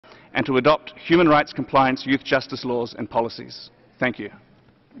and to adopt human rights compliance youth justice laws and policies. Thank you.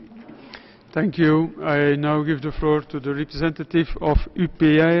 Thank you. I now give the floor to the representative of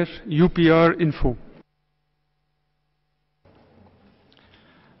UPR Info.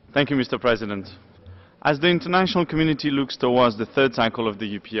 Thank you, Mr. President. As the international community looks towards the third cycle of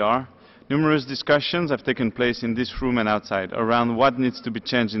the UPR, numerous discussions have taken place in this room and outside around what needs to be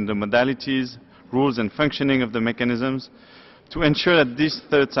changed in the modalities, rules and functioning of the mechanisms to ensure that this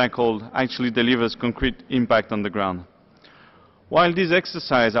third cycle actually delivers concrete impact on the ground. While these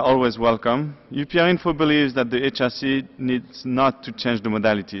exercises are always welcome, UPR Info believes that the HRC needs not to change the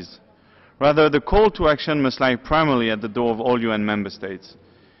modalities. Rather, the call to action must lie primarily at the door of all UN member states.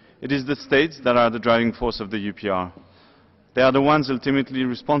 It is the states that are the driving force of the UPR. They are the ones ultimately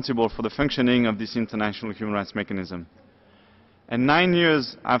responsible for the functioning of this international human rights mechanism. And 9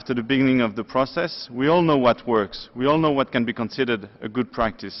 years after the beginning of the process, we all know what works. We all know what can be considered a good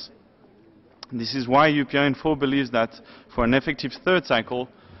practice. This is why UPR Info believes that for an effective third cycle,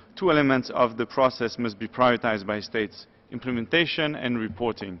 two elements of the process must be prioritized by states: implementation and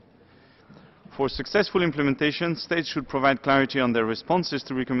reporting. For successful implementation, states should provide clarity on their responses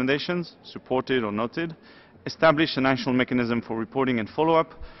to recommendations, supported or noted, establish a national mechanism for reporting and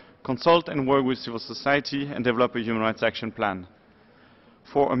follow-up, consult and work with civil society, and develop a human rights action plan.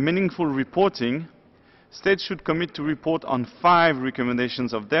 For a meaningful reporting, states should commit to report on 5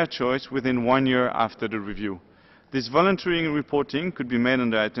 recommendations of their choice within 1 year after the review. This voluntary reporting could be made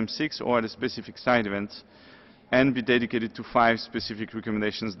under Item 6 or at a specific side event and be dedicated to 5 specific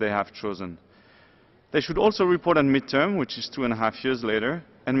recommendations they have chosen. They should also report on midterm, which is 2.5 years later,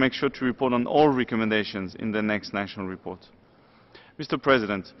 and make sure to report on all recommendations in the next national report. Mr.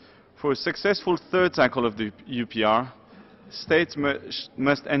 President, for a successful third cycle of the UPR, states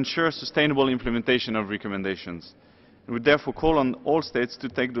must ensure sustainable implementation of recommendations. We would therefore call on all states to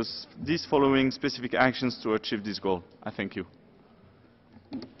take these following specific actions to achieve this goal. I thank you.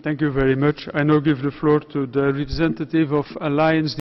 Thank you very much. I now give the floor to the representative of Alliance